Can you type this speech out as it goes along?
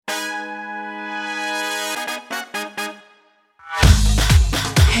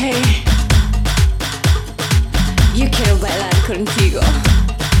contigo.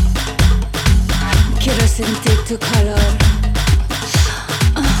 Quiero sentir tu calor,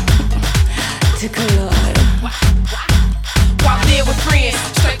 tu calor. Walk in with friends,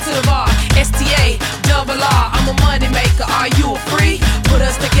 straight to the bar. STA, double R, I'm a money maker. Are you a freak? Put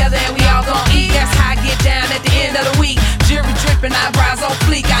us together and we all gon' eat. That's how I get down at the end of the week. Jewelry dripping, eyebrows on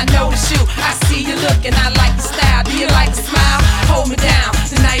fleek. I notice you, I see you looking. I like your style. Do you like to smile? Hold me down.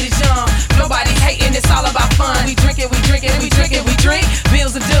 The night is young. Nobody's hating. It's all about fun. We drink it, we drink it, we drink it, we drink.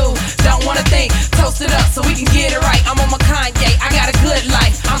 Bills are due. Don't wanna think. Toast it up so we can get it right. I'm on my Kanye. I got a good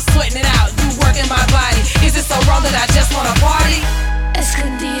life. I'm sweating it out. You working my body. Is it so wrong that I just wanna party?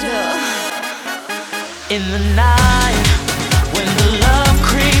 Escondido. In the night, when the love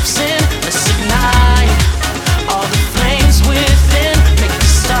creeps in, let's ignite all the flames within. Make the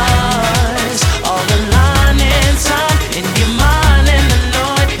stars all align in time. In your mind and the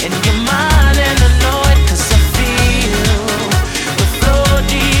noise, in your mind and the noise. 'Cause I feel the flow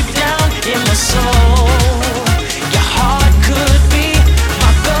deep down in my soul. Your heart could be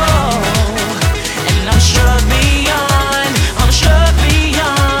my goal, and I'm sure beyond, I'm sure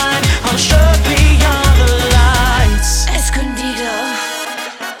beyond, I'm sure beyond the lights. Escondido.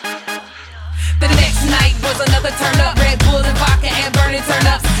 The next night was another turn up. Red Bull and vodka and burning turn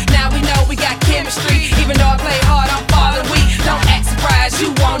ups. Now we know we got chemistry. Even though I play hard, I'm falling weak. Don't act surprised, you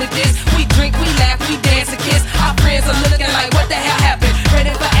wanted this. We drink, we laugh, we dance and kiss. Our friends are looking like, what the hell happened?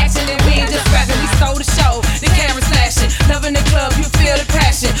 Ready for action and we ain't just rapping. We stole the show, the camera's flashing. Loving the club, you feel the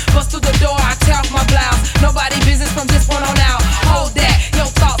passion. Bust through the door, I tear off my blouse. Nobody business from this point on out. Hold that, your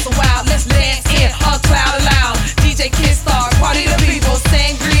thoughts are wild. Let's dance in, a cloud aloud. DJ Kid Starr, party the people,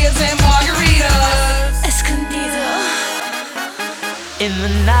 sangrias and margaritas. Escondido. In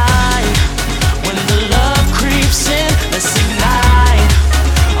the night, when the love creeps in, let's ignite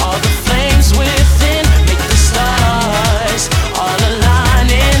all the flames within. Make the stars all align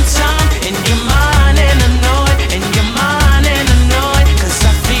in time. In your mind and the noise, in your mind and the noise. 'Cause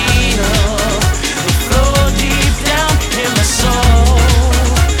I feel the flow deep down in my soul.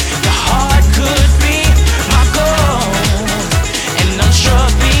 Your heart could be my goal, and I'm sure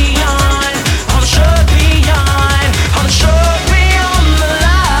beyond, I'm sure beyond, I'm sure beyond the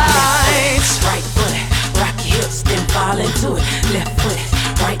lights. Right foot, rock your hips, then fall into it. Left foot,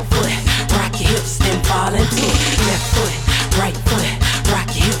 right foot, rock your hips, then fall into it. Left foot, right foot, rock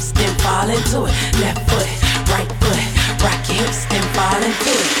your hips, then fall into it. Left foot, right foot, rock your hips, then fall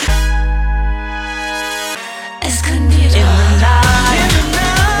into it.